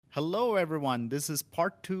Hello, everyone. This is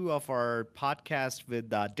part two of our podcast with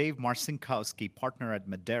Dave Marcinkowski, partner at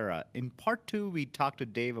Madeira. In part two, we talked to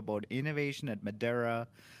Dave about innovation at Madeira,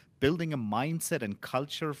 building a mindset and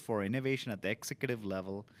culture for innovation at the executive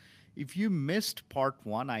level. If you missed part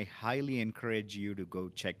one, I highly encourage you to go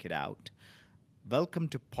check it out. Welcome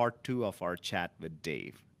to part two of our chat with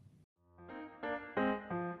Dave.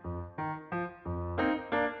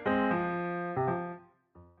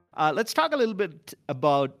 Let's talk a little bit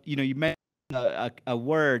about, you mentioned a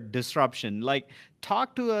word disruption. Like,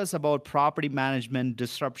 talk to us about property management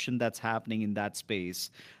disruption that's happening in that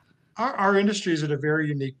space. Our industry is at a very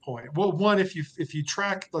unique point. Well, one, if you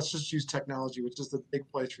track, let's just use technology, which is the big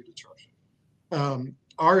place for disruption.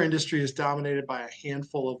 Our industry is dominated by a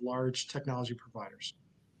handful of large technology providers.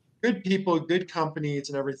 Good people, good companies,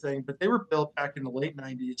 and everything, but they were built back in the late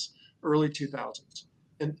 '90s, early 2000s,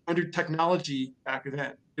 and under technology back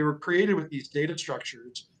then. They were created with these data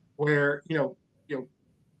structures where they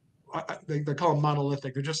call them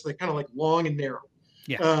monolithic. They're kind of like long and narrow.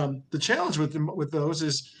 Yeah. The challenge with those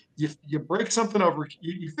is you break something over,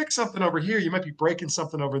 you fix something over here, you might be breaking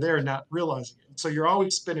something over there and not realizing it. So you're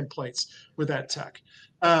always spinning plates with that tech.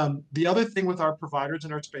 The other thing with our providers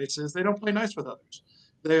in our space is they don't play nice with others.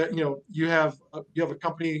 You have a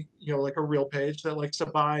company, like a RealPage that likes to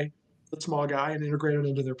buy the small guy and integrate it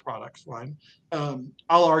into their product line.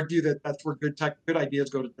 I'll argue that that's where good ideas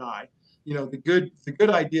go to die. The good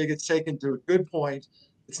idea gets taken to a good point.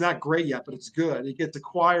 It's not great yet, but it's good. It gets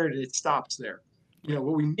acquired and it stops there. Right.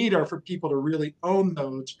 What we need are for people to really own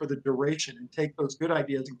those for the duration and take those good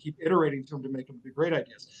ideas and keep iterating to them to make them be great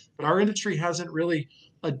ideas. But our industry hasn't really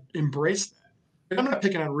embraced that. And I'm not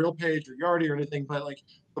picking on RealPage or Yardi or anything, but like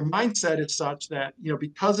the mindset is such that,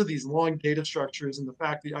 because of these long data structures and the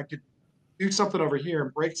fact that I could do something over here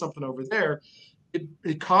and break something over there,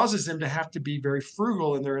 it causes them to have to be very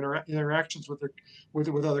frugal in their interactions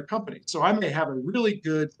with other companies. So I may have a really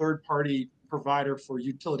good third party provider for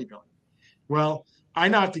utility billing. Well, I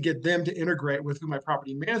now have to get them to integrate with who my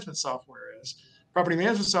property management software is. Property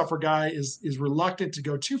management software guy is reluctant to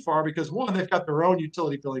go too far because one, they've got their own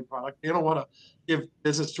utility billing product. They don't want to give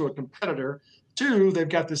business to a competitor. Two, they've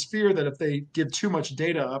got this fear that if they give too much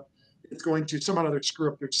data up, it's going to somehow or other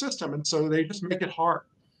screw up their system. And so they just make it hard.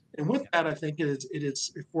 And with that, I think it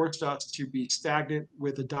forced us to be stagnant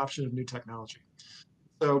with adoption of new technology.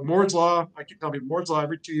 So Moore's law, I can tell you Moore's law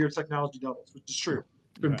every 2 years technology doubles, which is true.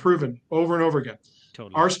 It's been Right. proven over and over again.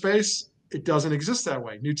 Totally. Our space, it doesn't exist that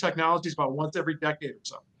way. New technology is about once every decade or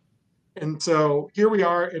so. And so here we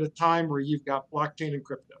are at a time where you've got blockchain and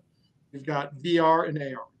crypto, you've got VR and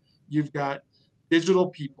AR, you've got digital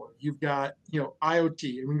people, you've got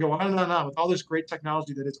IoT, and we can go on and on and on with all this great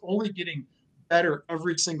technology that is only getting better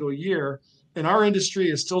every single year. And our industry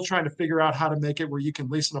is still trying to figure out how to make it where you can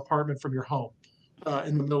lease an apartment from your home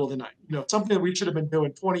in the middle of the night. Something that we should have been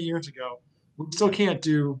doing 20 years ago, we still can't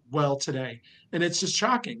do well today, and it's just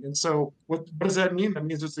shocking. And so, what does that mean? That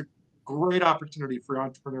means it's a great opportunity for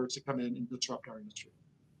entrepreneurs to come in and disrupt our industry.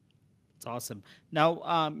 It's awesome.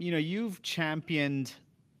 Now, you've championed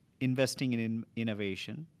investing in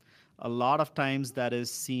innovation. A lot of times that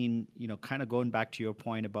is seen, kind of going back to your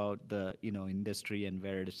point about the, industry and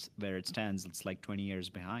where it stands. It's like 20 years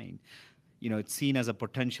behind. It's seen as a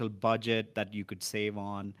potential budget that you could save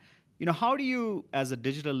on. How do you, as a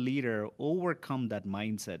digital leader, overcome that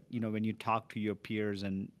mindset? When you talk to your peers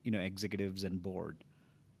and executives and board.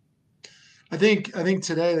 I think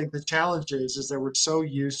today, like the challenge is that we're so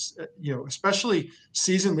used, especially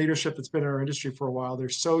seasoned leadership that's been in our industry for a while. They're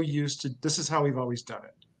so used to this is how we've always done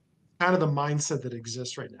it. Kind of the mindset that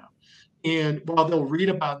exists right now. And while they'll read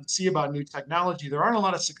about and see about new technology, there aren't a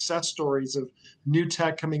lot of success stories of new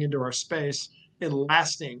tech coming into our space and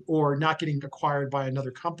lasting or not getting acquired by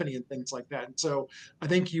another company and things like that. And so I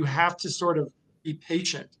think you have to sort of be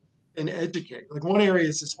patient and educate. Like one area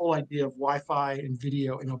is this whole idea of Wi-Fi and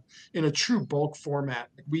video in a true bulk format,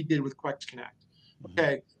 like we did with Quex Connect. Hmm.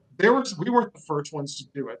 Okay, we weren't the first ones to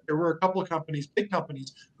do it. There were a couple of companies, big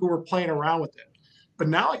companies, who were playing around with it. But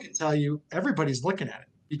now I can tell you everybody's looking at it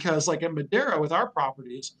because, like at Madeira with our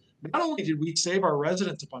properties, not only did we save our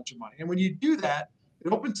residents a bunch of money, and when you do that,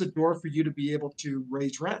 it opens the door for you to be able to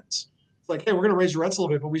raise rents. It's like, hey, we're going to raise your rents a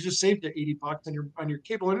little bit, but we just saved you $80 on your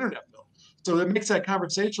cable internet bill. So that makes that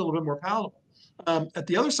conversation a little bit more palatable. At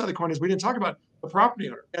the other side of the coin is we didn't talk about the property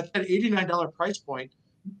owner at that $89 price point.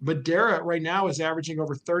 Madeira right now is averaging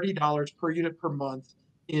over $30 per unit per month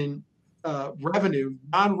in revenue,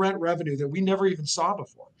 non-rent revenue that we never even saw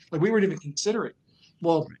before. Like we weren't even considering.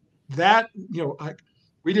 Well, that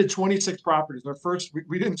We did 26 properties. Our first,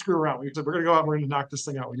 we didn't screw around. We said, we're going to go out and we're going to knock this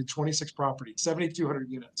thing out. We did 26 properties, 7,200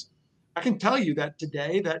 units. I can tell you that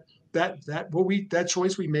today that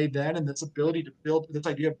choice we made then and this ability to build this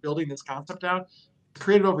idea of building this concept out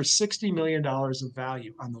created over $60 million of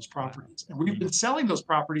value on those Wow. properties. And we've Mm. been selling those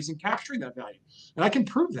properties and capturing that value. And I can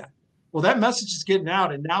prove that. Well, that message is getting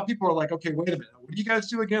out. And now people are like, okay, wait a minute. What do you guys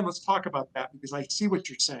do again? Let's talk about that because I see what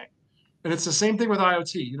you're saying. And it's the same thing with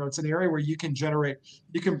IoT. It's an area where you can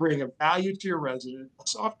bring a value to your resident,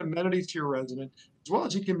 soft amenities to your resident, as well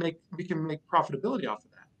as we can make profitability off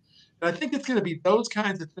of that. And I think it's going to be those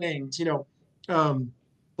kinds of things, um,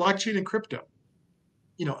 blockchain and crypto.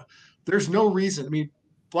 You know, there's no reason. I mean,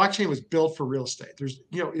 blockchain was built for real estate. There's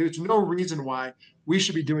no reason why we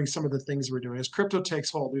should be doing some of the things we're doing. As crypto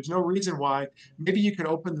takes hold, there's no reason why maybe you could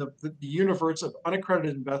open the universe of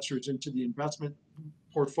unaccredited investors into the investment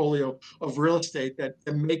portfolio of real estate that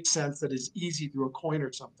makes sense, that is easy through a coin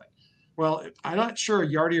or something. Well, I'm not sure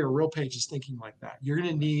Yardi or RealPage is thinking like that. You're going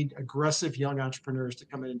to need aggressive young entrepreneurs to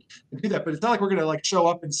come in and do that. But it's not like we're going to like show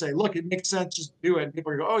up and say, look, it makes sense, just do it. And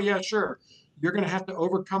people are going to go, oh yeah, sure. You're going to have to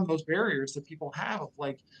overcome those barriers that people have of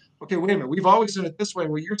like, okay, wait a minute, we've always done it this way.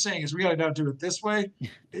 What you're saying is we got to now do it this way.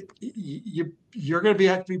 You're going to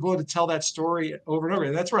have to be willing to tell that story over and over.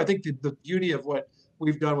 And that's where I think the beauty of what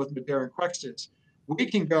we've done with Modera and Quext is we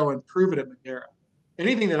can go and prove it at Modera.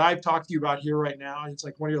 Anything that I've talked to you about here right now, it's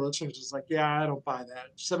like one of your listeners is like, yeah, I don't buy that.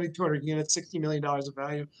 7,200 units, $60 million of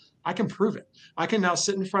value. I can prove it. I can now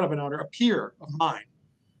sit in front of an owner, a peer of mine,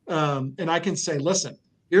 and I can say, listen,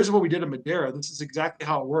 here's what we did at Modera. This is exactly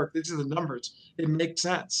how it worked. These are the numbers. It makes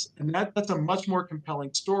sense. And that's a much more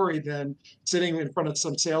compelling story than sitting in front of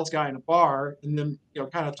some sales guy in a bar and then,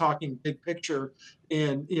 kind of talking big picture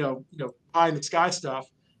and, pie in the sky stuff.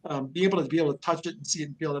 Be able to touch it and see it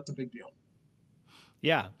and feel that's a big deal.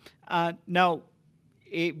 Yeah. Now,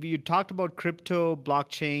 you talked about crypto,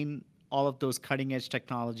 blockchain, all of those cutting edge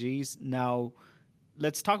technologies. Now,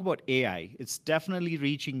 let's talk about AI. It's definitely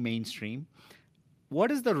reaching mainstream. What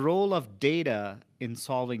is the role of data in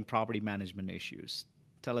solving property management issues?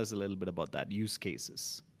 Tell us a little bit about that, use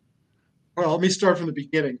cases. Well, let me start from the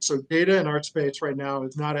beginning. So data in our space right now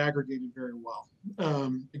is not aggregated very well.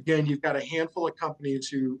 Again, you've got a handful of companies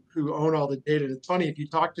who own all the data. And it's funny, if you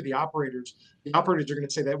talk to the operators are going to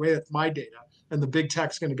say that way, that's my data. And the big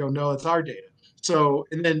tech's going to go, no, it's our data. So,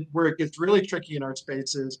 and then where it gets really tricky in our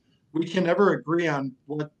space is we can never agree on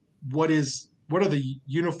what are the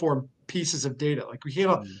uniform pieces of data. Like we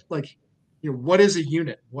can't Mm. like what is a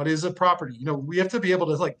unit? What is a property? We have to be able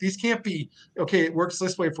to like these can't be okay. It works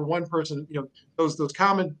this way for one person. Those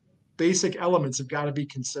common basic elements have got to be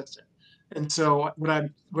consistent. And so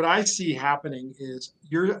what I see happening is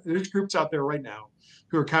there's groups out there right now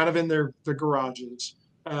who are kind of in their garages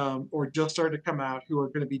or just starting to come out who are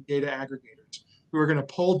going to be data aggregators who are going to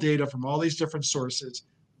pull data from all these different sources,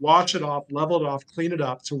 wash it off, level it off, clean it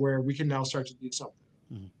up to where we can now start to do something.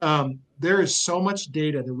 Mhm. There is so much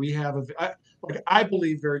data that we have. I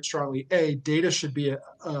believe very strongly, data should be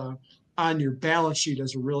on your balance sheet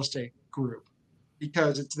as a real estate group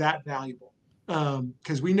because it's that valuable.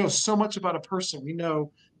 Because we know so much about a person. We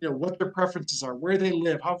know, what their preferences are, where they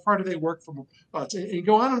live, how far do they work from us, and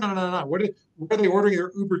go on and on and on. Where are they ordering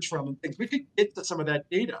their Ubers from and things. We could get to some of that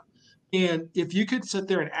data. And if you could sit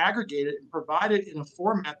there and aggregate it and provide it in a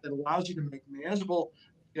format that allows you to make manageable,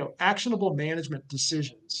 actionable management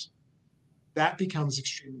decisions, that becomes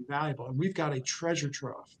extremely valuable. And we've got a treasure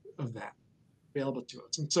trove of that available to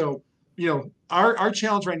us. And so, our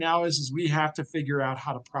challenge right now is we have to figure out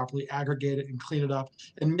how to properly aggregate it and clean it up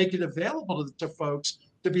and make it available to folks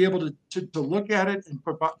to be able to look at it and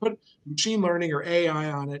put machine learning or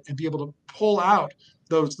AI on it and be able to pull out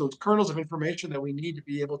those kernels of information that we need to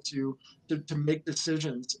be able to make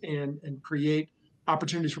decisions and create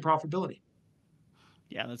opportunities for profitability.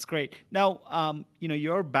 Yeah, that's great. Now,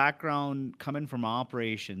 your background coming from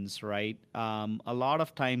operations, right? A lot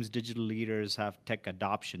of times digital leaders have tech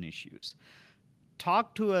adoption issues.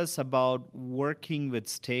 Talk to us about working with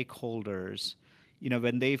stakeholders,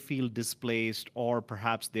 when they feel displaced or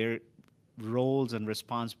perhaps their roles and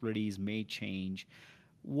responsibilities may change.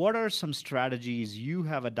 What are some strategies you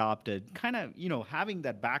have adopted, kind of, having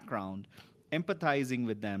that background, empathizing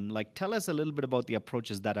with them? Like, tell us a little bit about the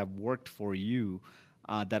approaches that have worked for you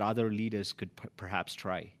that other leaders could perhaps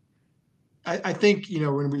try. I think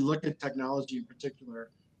when we look at technology in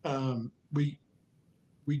particular,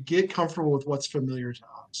 we get comfortable with what's familiar to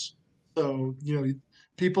us. So,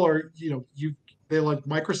 people are, they like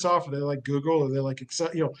Microsoft or they like Google or they like Excel,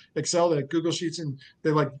 Excel, they like Google Sheets and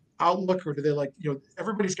they like Outlook or do they like,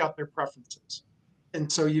 everybody's got their preferences.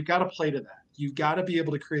 And so you've got to play to that. You've got to be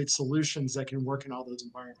able to create solutions that can work in all those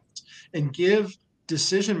environments and give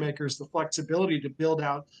decision makers the flexibility to build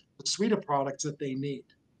out the suite of products that they need.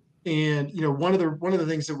 And one of the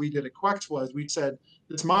things that we did at Quex was we said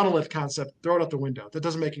this monolith concept, throw it out the window. That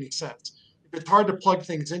doesn't make any sense. If it's hard to plug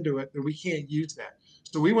things into it, then we can't use that.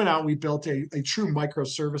 So we went out and we built a true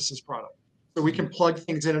microservices product. So we can plug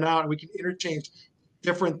things in and out, and we can interchange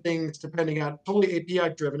different things depending on totally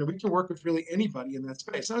API driven, and we can work with really anybody in that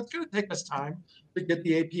space. Now it's going to take us time to get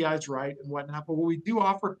the APIs right and whatnot, but what we do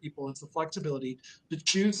offer people is the flexibility to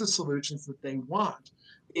choose the solutions that they want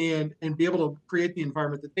and be able to create the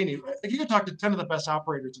environment that they need. Like you can talk to 10 of the best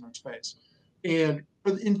operators in our space. And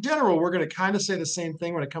in general, we're going to kind of say the same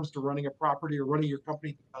thing when it comes to running a property or running your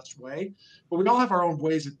company the best way, but we all have our own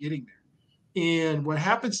ways of getting there. And what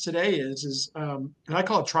happens today and I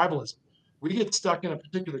call it tribalism. We get stuck in a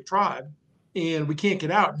particular tribe and we can't get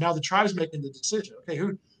out. Now the tribe's making the decision. Okay,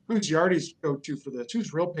 who's Yardi's go to for this? Who's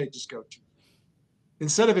RealPage's go to?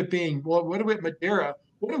 Instead of it being, well, what do we at Madeira?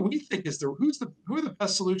 What do we think is who are the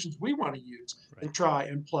best solutions we want to use Right. and try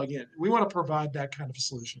and plug in? We want to provide that kind of a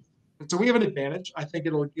solution. And so we have an advantage. I think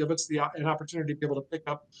it'll give us an opportunity to be able to pick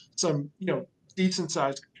up some, decent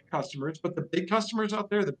sized customers. But the big customers out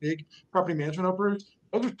there, the big property management operators,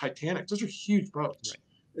 those are Titanics. Those are huge boats. Right.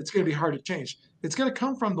 It's going to be hard to change. It's going to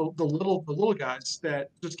come from the little guys that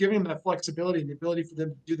just giving them that flexibility and the ability for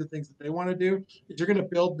them to do the things that they want to do. Is you're going to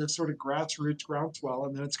build this sort of grassroots groundswell,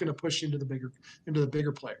 and then it's going to push into the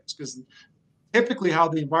bigger players. Because typically, how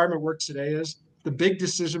the environment works today is the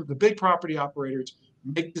big property operators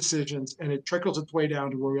make decisions, and it trickles its way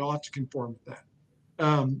down to where we all have to conform with that.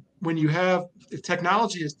 When you have if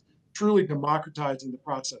technology is truly democratizing the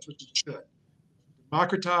process, which it should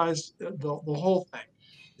democratize the whole thing.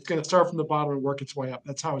 It's going to start from the bottom and work its way up.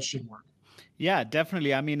 That's how it should work. Yeah,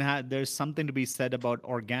 definitely. I mean, there's something to be said about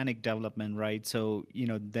organic development, right? So,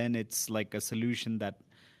 then it's like a solution that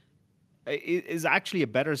is actually a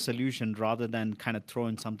better solution rather than kind of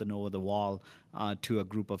throwing something over the wall to a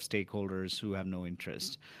group of stakeholders who have no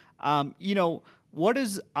interest. What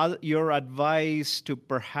is your advice to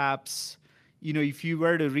perhaps, if you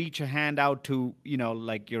were to reach a hand out to,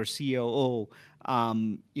 like your COO,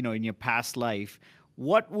 in your past life,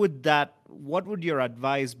 what would your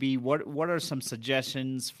advice be? What are some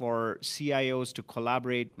suggestions for CIOs to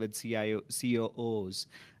collaborate with COOs,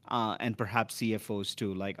 and perhaps CFOs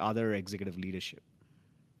too, like other executive leadership?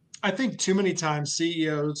 I think too many times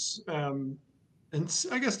CEOs,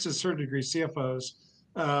 I guess to a certain degree CFOs,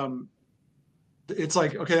 um, it's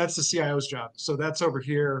like, okay, that's the CIO's job. So that's over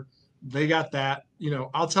here. They got that.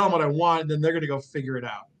 I'll tell them what I want, and then they're going to go figure it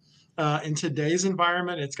out. In today's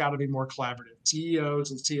environment, it's got to be more collaborative.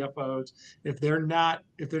 CEOs and CFOs, if they're not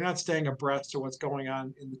staying abreast to what's going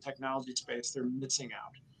on in the technology space, they're missing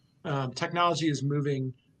out. Technology is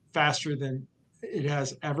moving faster than it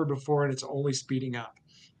has ever before, and it's only speeding up.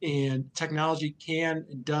 And technology can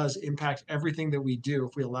and does impact everything that we do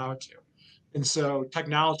if we allow it to. And so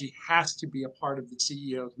technology has to be a part of the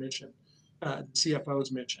CEO's mission, the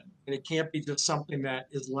CFO's mission. And it can't be just something that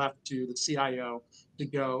is left to the CIO to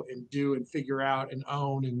go and do and figure out and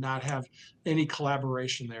own and not have any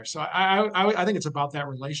collaboration there. So I think it's about that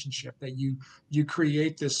relationship that you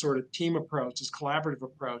create this sort of team approach, this collaborative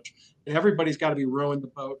approach. And everybody's got to be rowing the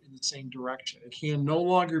boat in the same direction. It can no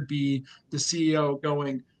longer be the CEO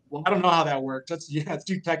going, well, I don't know how that works. It's you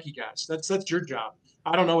techie guys. That's your job.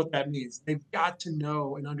 I don't know what that means. They've got to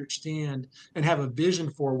know and understand and have a vision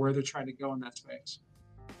for where they're trying to go in that space.